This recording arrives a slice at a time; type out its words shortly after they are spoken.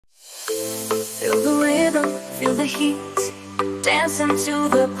Feel the rhythm, feel the heat, dancing to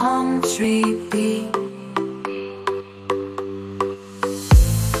the palm tree beat.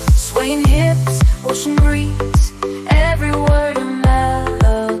 Swaying hips, ocean breeze, every word a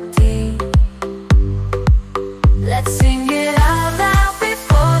melody. Let's sing it out loud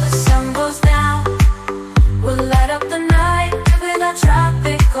before the sun goes down. We'll light up the night with our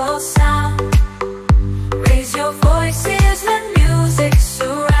tropical sound. Raise your voices, let music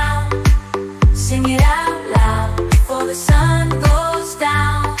surround. Sing it out loud before the sun goes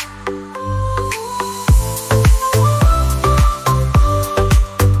down.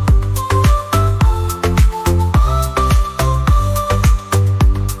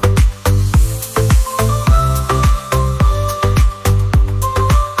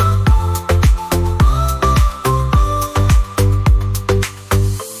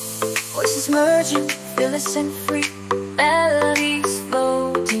 Voices merging, fearless and free, melodies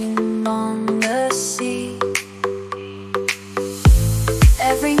floating on the sea.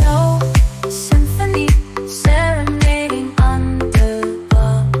 Every note, symphony, serenading under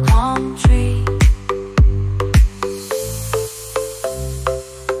the palm tree.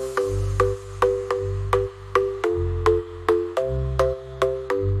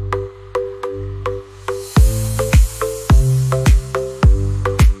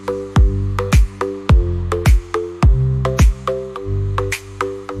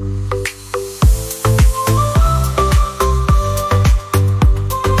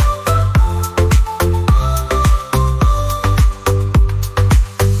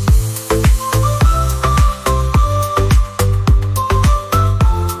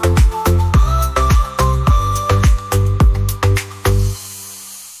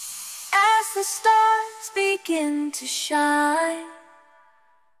 The stars begin to shine,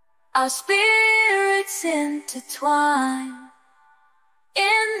 our spirits intertwine.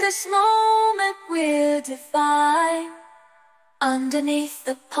 In this moment we're divine, underneath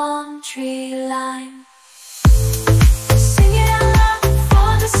the palm tree line. Sing it out loud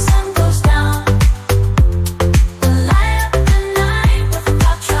before the sun goes down. We'll light up the night with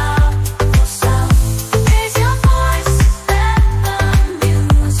our tropical sound. Raise your voice, let the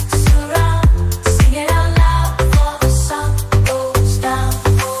music surround. Sing it out loud before the sun goes down.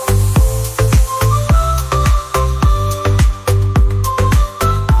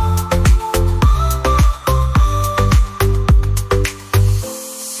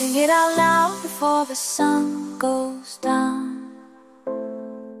 Sing it out loud before the sun goes down.